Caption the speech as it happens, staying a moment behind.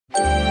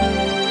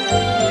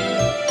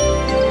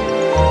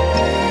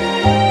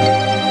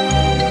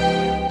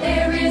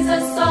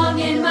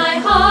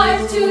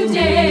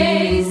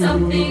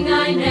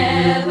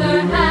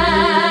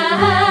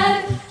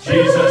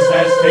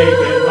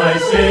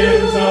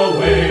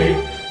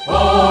away.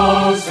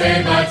 Oh,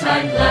 say that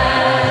I'm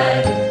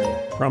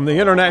glad. From the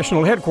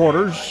international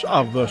headquarters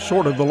of the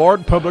Sword of the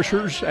Lord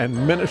Publishers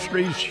and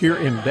Ministries here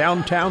in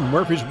downtown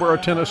Murfreesboro,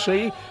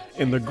 Tennessee,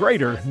 in the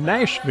greater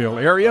Nashville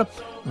area,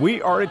 we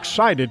are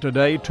excited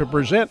today to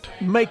present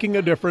Making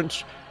a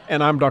Difference,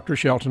 and I'm Dr.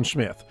 Shelton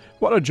Smith.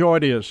 What a joy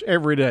it is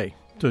every day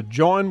to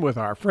join with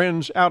our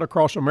friends out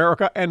across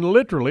America and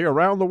literally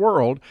around the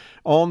world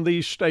on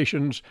these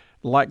stations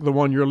like the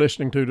one you're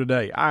listening to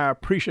today. I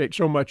appreciate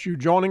so much you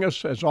joining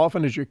us as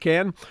often as you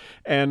can.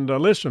 And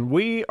listen,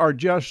 we are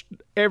just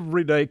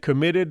every day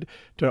committed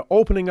to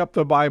opening up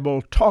the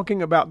Bible,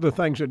 talking about the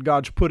things that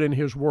God's put in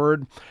His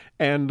Word,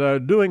 and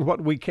doing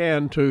what we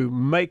can to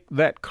make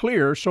that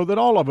clear so that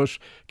all of us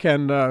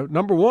can,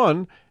 number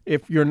one,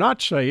 if you're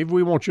not saved,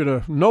 we want you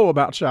to know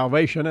about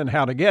salvation and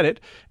how to get it.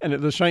 And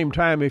at the same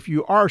time, if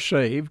you are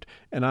saved,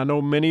 and I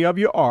know many of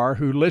you are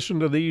who listen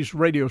to these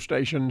radio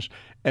stations,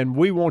 and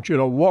we want you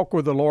to walk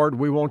with the Lord.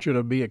 We want you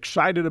to be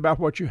excited about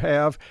what you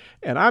have.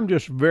 And I'm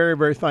just very,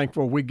 very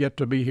thankful we get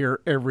to be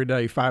here every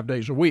day, 5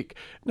 days a week.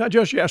 Now,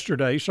 just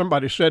yesterday,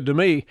 somebody said to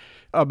me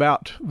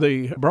about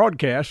the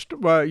broadcast,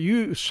 well,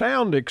 you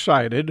sound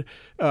excited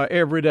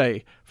every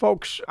day.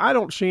 Folks, I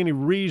don't see any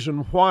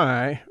reason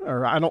why,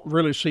 or I don't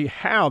really see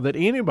how that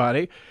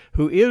anybody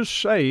who is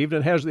saved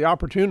and has the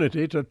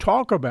opportunity to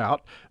talk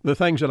about the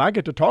things that I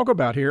get to talk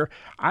about here,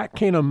 I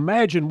can't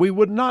imagine we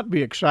would not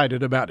be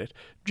excited about it.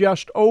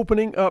 Just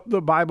opening up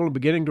the Bible and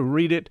beginning to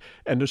read it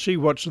and to see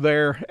what's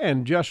there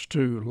and just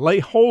to lay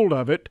hold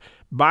of it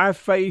by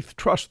faith,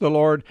 trust the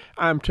Lord.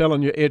 I'm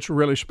telling you, it's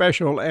really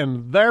special,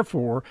 and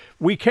therefore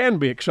we can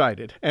be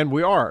excited, and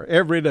we are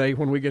every day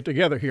when we get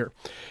together here.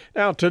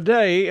 Now,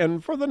 today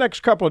and for the next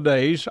couple of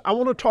days, I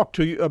want to talk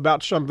to you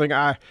about something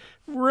I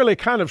really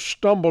kind of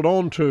stumbled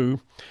onto.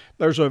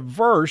 There's a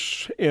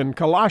verse in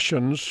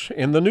Colossians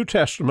in the New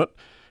Testament,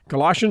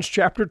 Colossians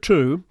chapter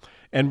 2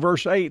 and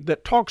verse 8,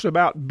 that talks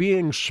about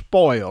being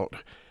spoiled.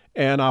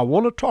 And I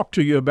want to talk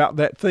to you about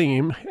that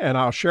theme, and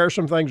I'll share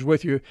some things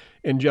with you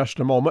in just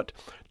a moment.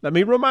 Let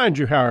me remind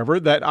you, however,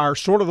 that our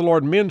Sword of the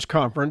Lord Men's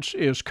Conference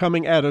is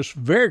coming at us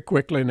very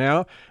quickly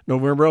now,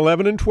 November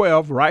 11 and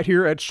 12, right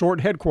here at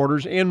Sword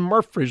Headquarters in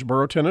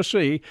Murfreesboro,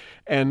 Tennessee.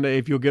 And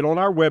if you'll get on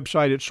our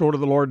website at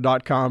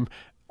swordoftheLord.com,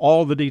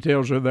 all the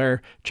details are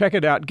there. Check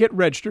it out. Get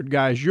registered,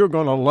 guys. You're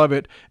going to love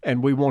it,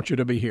 and we want you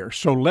to be here.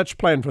 So let's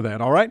plan for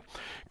that, all right?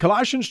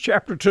 Colossians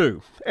chapter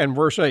 2 and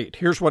verse 8.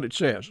 Here's what it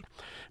says.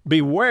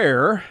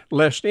 Beware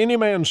lest any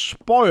man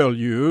spoil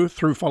you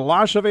through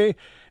philosophy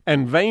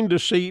and vain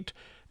deceit,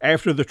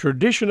 after the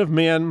tradition of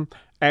men,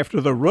 after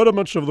the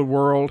rudiments of the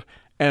world,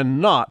 and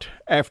not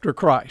after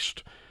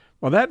Christ.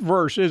 Well, that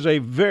verse is a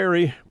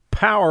very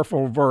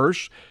powerful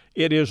verse.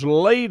 It is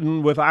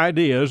laden with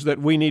ideas that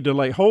we need to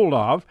lay hold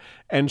of,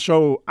 and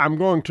so I'm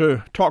going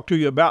to talk to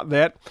you about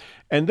that.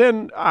 And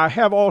then I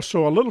have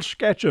also a little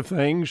sketch of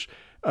things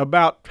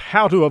about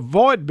how to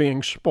avoid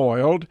being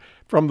spoiled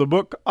from the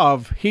book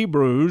of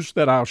Hebrews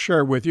that I'll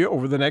share with you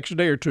over the next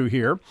day or two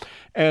here.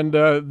 And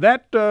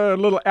that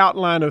little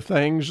outline of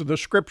things, the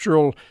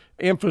scriptural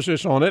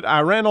emphasis on it,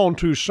 I ran on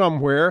to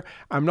somewhere.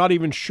 I'm not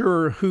even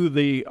sure who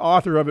the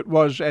author of it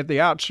was at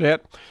the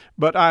outset,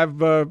 but I've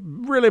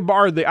really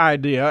borrowed the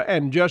idea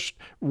and just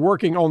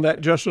working on that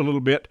just a little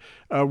bit,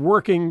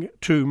 working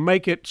to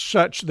make it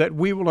such that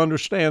we will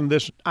understand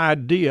this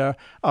idea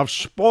of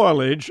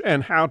spoilage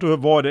and how to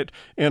avoid it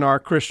in our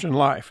Christian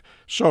life.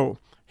 So,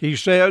 he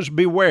says,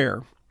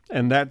 beware,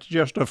 and that's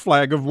just a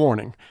flag of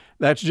warning.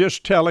 That's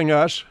just telling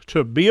us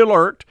to be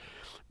alert,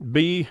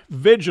 be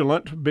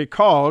vigilant,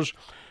 because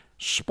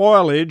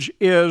spoilage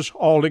is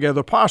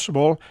altogether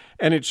possible,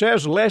 and it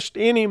says, lest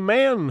any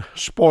man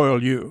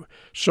spoil you.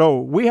 So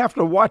we have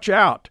to watch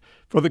out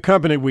for the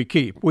company we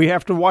keep. We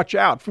have to watch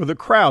out for the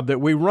crowd that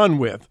we run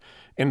with.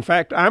 In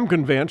fact, I'm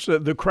convinced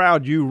that the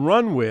crowd you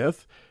run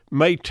with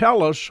may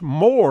tell us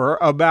more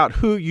about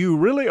who you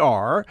really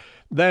are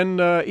than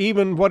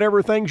even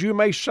whatever things you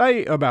may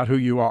say about who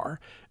you are.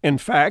 In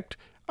fact,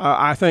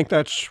 I think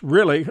that's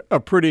really a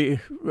pretty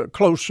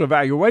close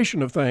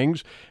evaluation of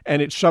things,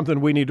 and it's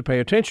something we need to pay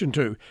attention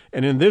to.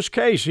 And in this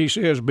case, he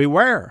says,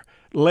 beware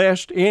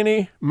lest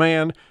any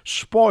man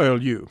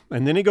spoil you.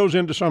 And then he goes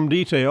into some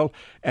detail,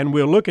 and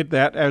we'll look at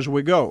that as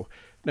we go.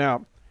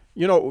 Now,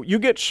 you know, you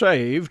get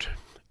saved,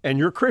 and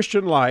your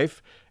Christian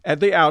life at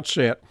the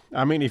outset,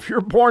 I mean, if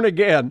you're born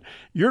again,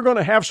 you're going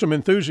to have some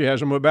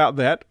enthusiasm about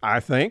that, I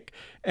think,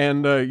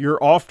 and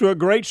you're off to a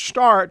great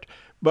start,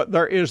 but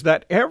there is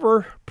that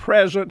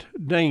ever-present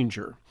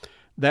danger,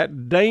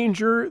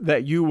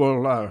 that you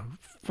will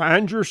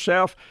find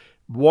yourself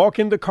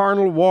walking the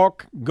carnal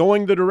walk,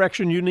 going the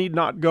direction you need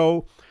not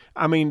go.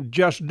 I mean,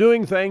 just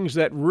doing things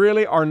that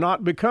really are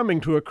not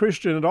becoming to a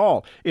Christian at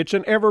all. It's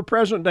an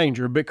ever-present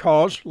danger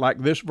because, like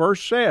this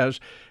verse says,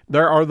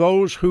 there are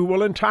those who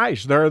will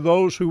entice. There are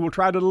those who will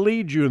try to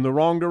lead you in the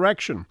wrong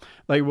direction.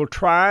 They will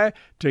try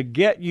to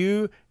get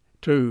you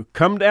to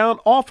come down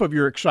off of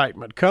your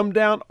excitement, come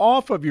down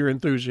off of your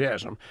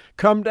enthusiasm,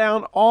 come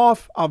down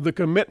off of the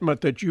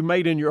commitment that you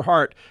made in your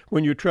heart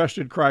when you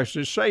trusted Christ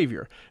as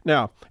Savior.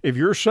 Now, if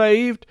you're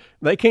saved,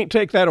 they can't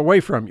take that away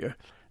from you.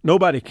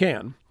 Nobody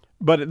can.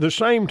 But at the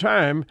same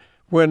time,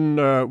 when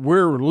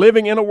we're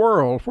living in a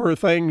world where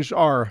things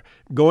are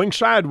going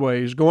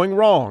sideways, going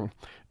wrong,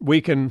 we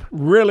can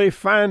really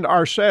find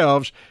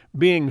ourselves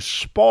being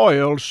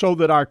spoiled so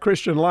that our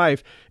Christian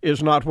life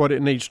is not what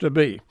it needs to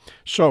be.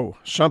 So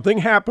something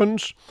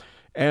happens,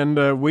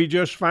 and we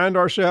just find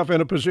ourselves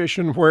in a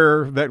position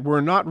where that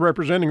we're not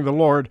representing the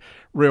Lord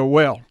real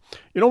well.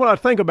 You know, when I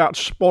think about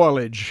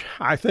spoilage,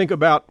 I think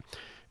about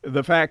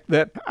the fact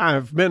that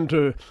I've been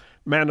to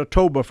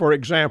Manitoba, for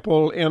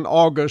example, in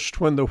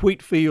August when the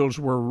wheat fields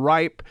were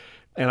ripe,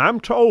 and I'm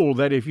told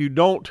that if you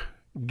don't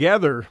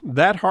gather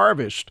that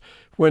harvest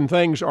when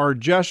things are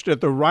just at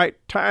the right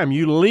time,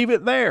 you leave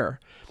it there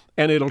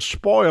and it'll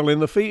spoil in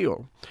the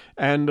field.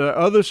 And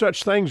other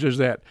such things as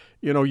that.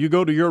 You know, you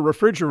go to your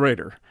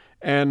refrigerator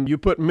and you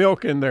put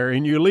milk in there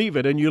and you leave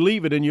it and you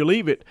leave it and you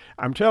leave it.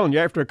 I'm telling you,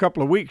 after a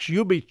couple of weeks,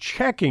 you'll be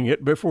checking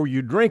it before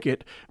you drink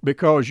it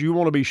because you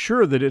want to be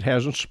sure that it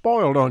hasn't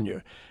spoiled on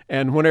you.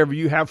 And whenever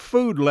you have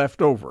food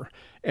left over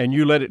and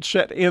you let it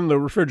set in the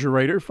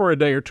refrigerator for a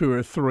day or two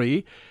or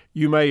three,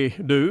 you may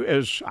do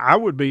as I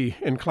would be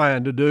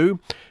inclined to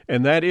do,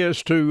 and that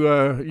is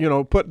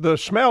to, put the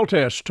smell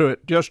test to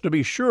it just to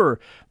be sure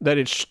that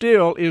it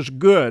still is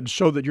good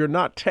so that you're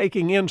not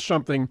taking in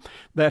something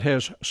that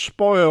has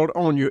spoiled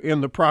on you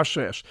in the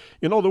process.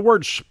 You know, the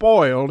word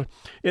spoiled,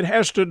 it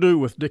has to do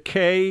with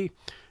decay,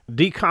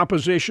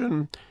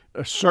 decomposition,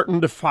 certain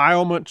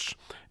defilements,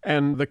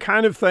 and the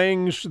kind of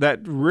things that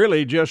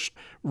really just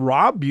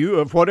rob you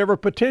of whatever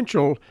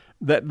potential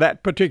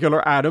that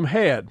particular item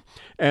had.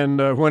 And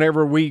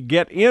whenever we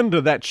get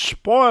into that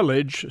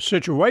spoilage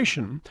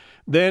situation,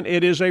 then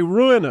it is a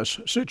ruinous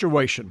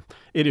situation.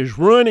 It is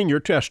ruining your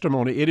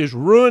testimony. It is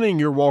ruining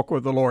your walk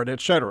with the Lord,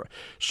 etc.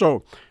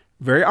 So,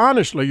 very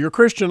honestly, your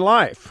Christian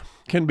life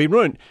can be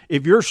ruined.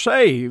 If you're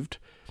saved,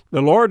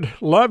 the Lord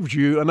loves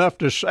you enough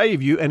to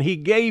save you, and He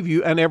gave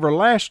you an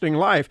everlasting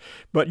life.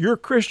 But your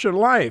Christian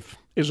life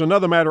is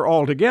another matter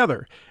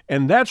altogether.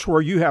 And that's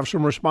where you have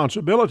some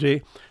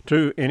responsibility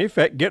to, in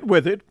effect, get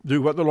with it,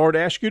 do what the Lord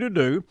asks you to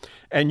do,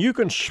 and you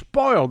can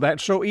spoil that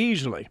so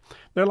easily.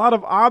 There are a lot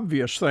of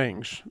obvious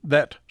things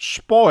that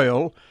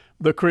spoil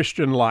the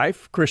Christian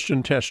life,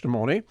 Christian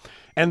testimony,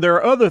 and there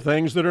are other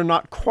things that are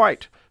not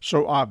quite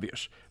so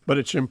obvious. But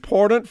it's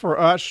important for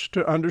us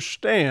to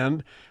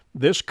understand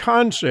this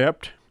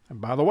concept.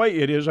 And by the way,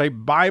 it is a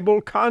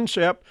Bible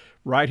concept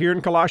right here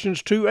in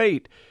Colossians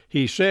 2:8.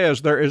 He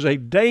says there is a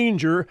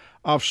danger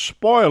of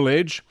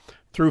spoilage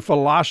through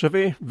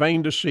philosophy,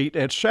 vain deceit,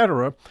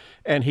 etc.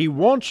 And he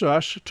wants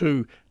us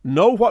to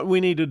know what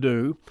we need to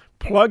do,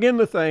 plug in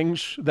the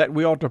things that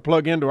we ought to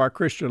plug into our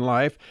Christian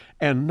life,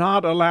 and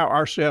not allow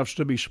ourselves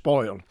to be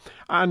spoiled.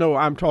 I know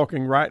I'm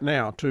talking right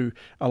now to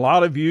a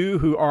lot of you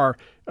who are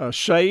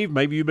saved.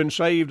 Maybe you've been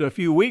saved a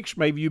few weeks,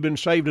 maybe you've been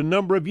saved a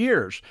number of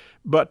years,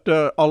 but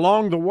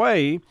along the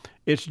way,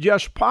 it's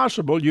just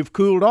possible you've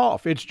cooled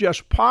off. It's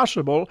just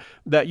possible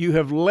that you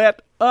have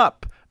let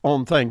up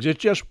on things.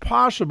 It's just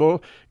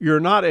possible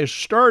you're not as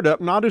stirred up,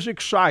 not as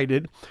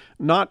excited,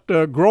 not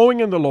growing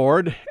in the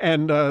Lord,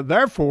 and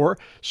therefore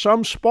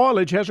some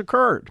spoilage has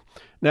occurred.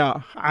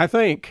 Now, I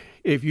think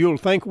if you'll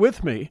think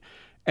with me,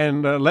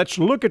 and let's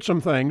look at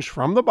some things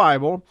from the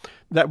Bible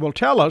that will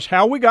tell us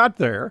how we got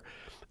there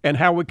and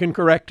how we can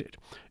correct it.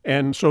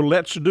 And so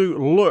let's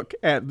look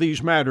at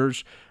these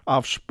matters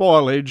of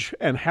spoilage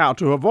and how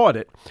to avoid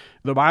it.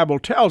 The Bible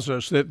tells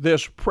us that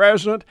this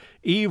present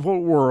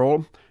evil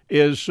world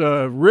is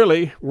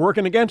really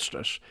working against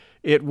us.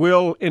 It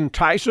will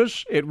entice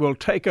us. It will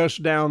take us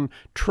down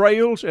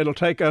trails. It'll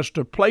take us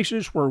to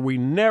places where we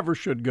never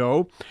should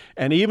go.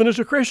 And even as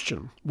a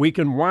Christian, we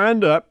can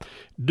wind up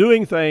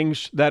doing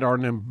things that are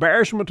an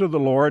embarrassment to the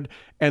Lord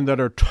and that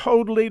are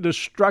totally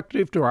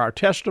destructive to our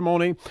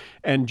testimony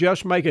and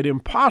just make it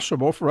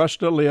impossible for us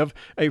to live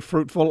a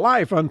fruitful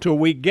life until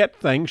we get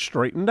things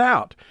straightened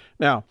out.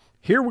 Now,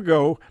 here we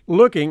go,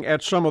 looking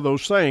at some of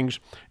those things,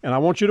 and I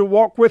want you to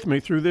walk with me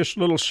through this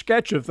little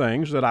sketch of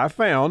things that I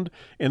found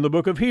in the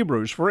book of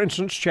Hebrews. For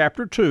instance,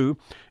 chapter 2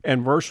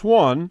 and verse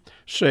 1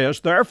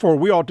 says, "Therefore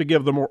we ought to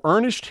give the more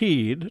earnest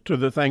heed to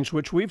the things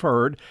which we've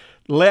heard,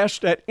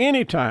 lest at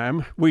any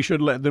time we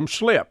should let them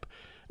slip."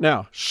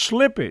 Now,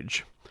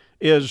 slippage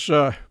is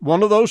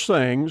one of those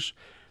things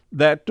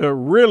that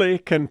really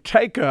can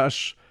take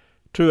us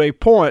to a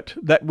point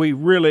that we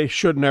really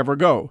should never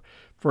go.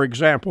 For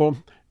example,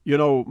 you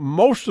know,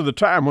 most of the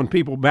time when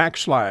people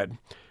backslide,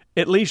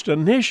 at least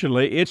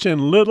initially, it's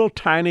in little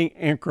tiny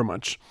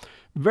increments.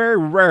 Very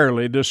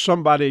rarely does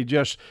somebody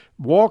just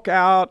walk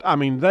out. I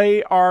mean,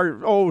 they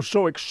are,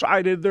 so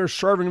excited. They're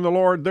serving the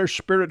Lord. They're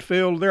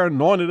Spirit-filled. They're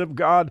anointed of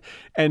God.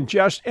 And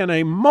just in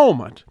a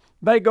moment,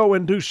 they go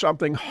and do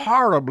something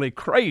horribly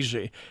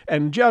crazy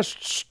and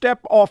just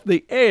step off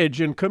the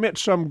edge and commit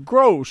some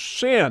gross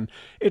sin.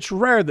 It's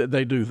rare that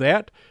they do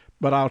that.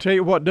 But I'll tell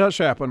you what does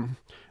happen.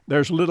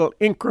 There's little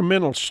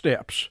incremental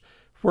steps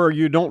where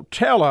you don't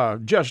tell a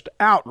just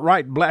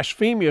outright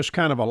blasphemous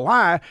kind of a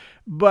lie,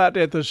 but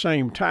at the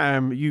same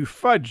time you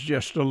fudge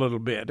just a little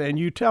bit and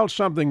you tell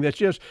something that's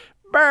just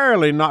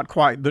barely not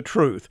quite the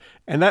truth.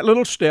 And that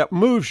little step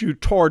moves you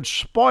towards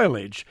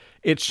spoilage.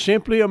 It's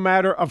simply a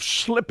matter of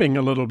slipping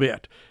a little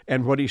bit.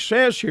 And what he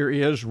says here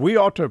is we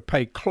ought to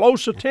pay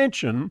close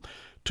attention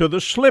to the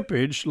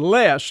slippage,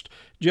 lest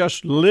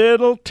just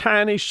little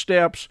tiny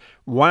steps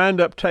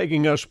wind up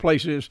taking us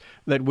places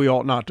that we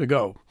ought not to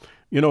go.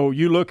 You know,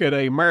 you look at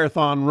a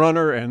marathon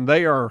runner and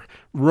they are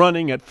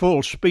running at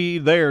full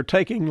speed. They are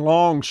taking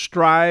long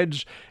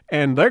strides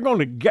and they're going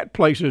to get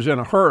places in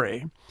a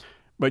hurry.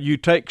 But you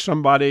take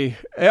somebody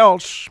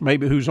else,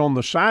 maybe who's on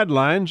the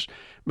sidelines,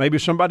 maybe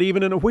somebody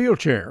even in a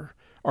wheelchair,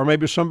 or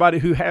maybe somebody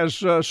who has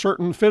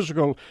certain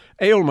physical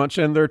ailments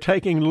and they're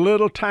taking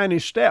little tiny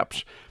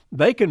steps.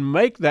 They can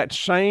make that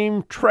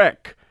same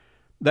trek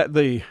that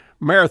the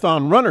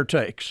marathon runner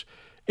takes.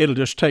 It'll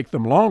just take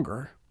them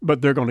longer,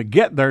 but they're going to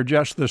get there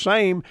just the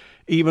same,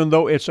 even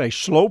though it's a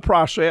slow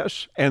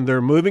process and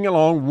they're moving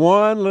along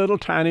one little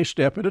tiny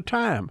step at a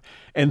time.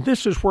 And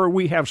this is where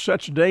we have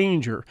such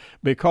danger,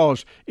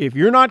 because if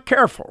you're not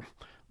careful,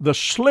 the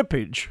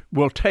slippage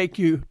will take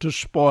you to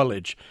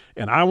spoilage.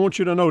 And I want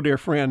you to know, dear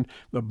friend,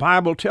 the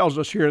Bible tells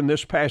us here in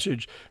this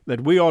passage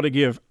that we ought to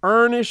give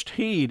earnest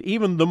heed,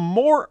 even the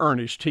more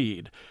earnest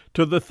heed,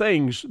 to the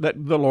things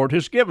that the Lord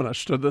has given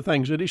us, to the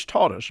things that He's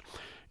taught us.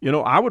 You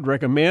know, I would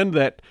recommend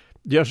that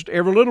just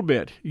every little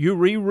bit you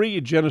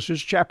reread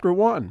Genesis chapter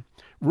 1,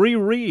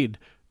 reread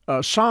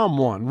Psalm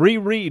 1,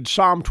 reread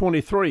Psalm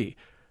 23,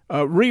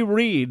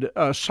 reread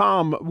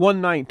Psalm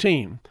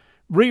 119,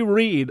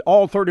 reread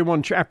all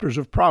 31 chapters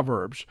of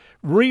Proverbs,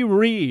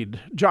 reread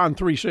John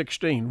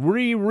 3:16,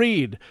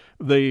 reread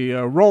the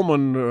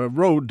Roman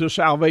road to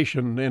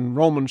salvation in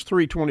Romans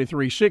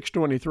 3:23,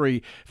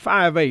 6:23,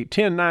 5:8,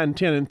 10:9,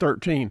 10, and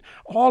 13.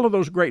 All of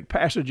those great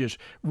passages,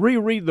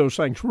 reread those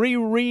things.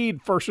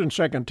 Reread 1st and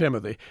 2nd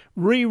Timothy.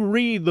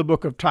 Reread the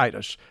book of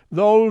Titus.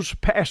 Those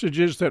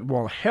passages that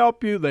will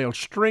help you, they'll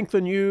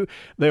strengthen you,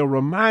 they'll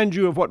remind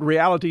you of what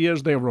reality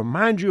is, they'll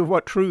remind you of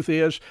what truth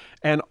is,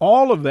 and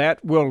all of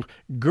that will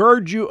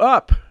gird you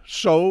up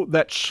so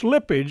that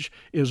slippage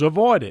is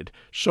avoided,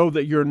 so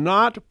that you're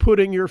not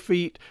putting your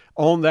feet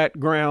on that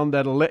ground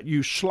that'll let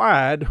you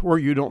slide where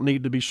you don't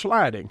need to be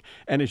sliding.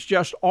 And it's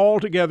just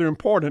altogether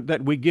important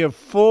that we give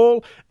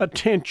full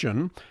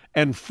attention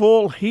and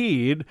full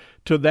heed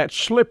to that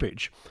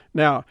slippage.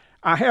 Now,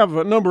 I have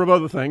a number of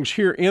other things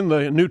here in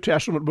the New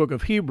Testament book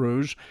of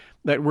Hebrews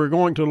that we're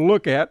going to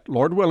look at,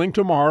 Lord willing,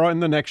 tomorrow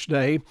and the next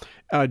day,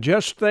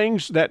 just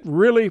things that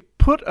really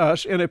put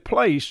us in a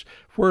place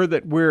where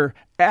that we're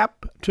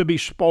apt to be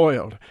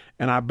spoiled.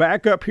 And I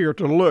back up here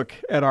to look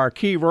at our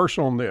key verse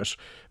on this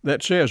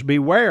that says,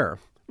 "Beware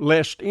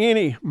lest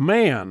any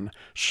man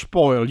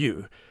spoil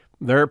you."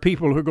 There are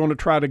people who are going to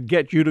try to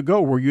get you to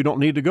go where you don't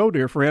need to go,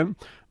 dear friend.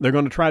 They're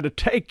going to try to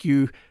take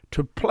you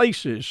to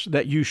places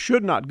that you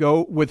should not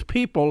go with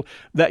people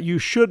that you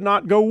should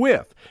not go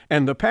with.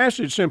 And the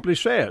passage simply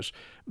says,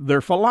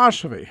 their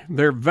philosophy,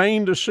 their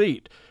vain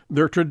deceit,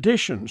 their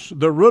traditions,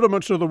 the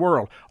rudiments of the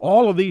world,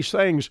 all of these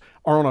things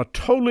are on a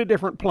totally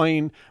different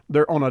plane.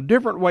 They're on a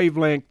different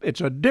wavelength.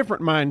 It's a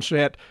different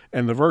mindset.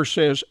 And the verse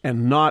says,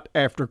 and not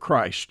after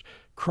Christ.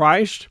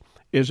 Christ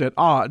is at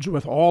odds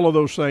with all of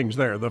those things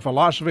there, the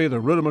philosophy, the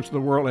rudiments of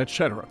the world,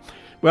 etc.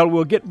 Well,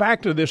 we'll get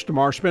back to this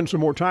tomorrow, spend some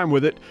more time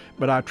with it,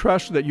 but I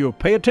trust that you'll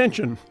pay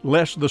attention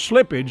lest the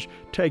slippage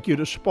take you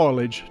to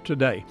spoilage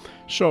today.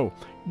 So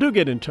do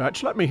get in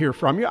touch. Let me hear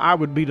from you. I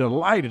would be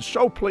delighted,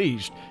 so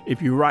pleased, if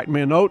you write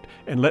me a note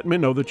and let me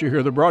know that you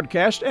hear the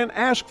broadcast and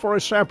ask for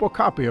a sample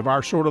copy of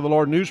our Sword of the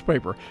Lord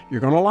newspaper.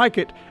 You're going to like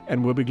it,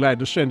 and we'll be glad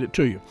to send it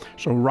to you.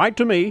 So write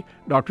to me,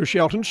 Dr.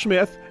 Shelton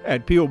Smith,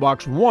 at P.O.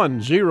 Box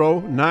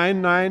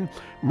 1099,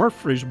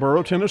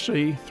 Murfreesboro,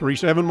 Tennessee,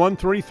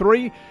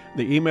 37133.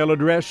 The email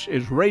address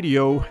is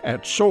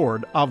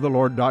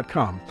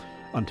radio@swordoftheLord.com.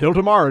 Until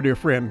tomorrow, dear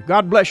friend,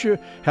 God bless you.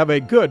 Have a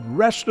good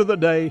rest of the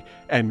day,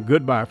 and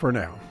goodbye for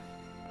now.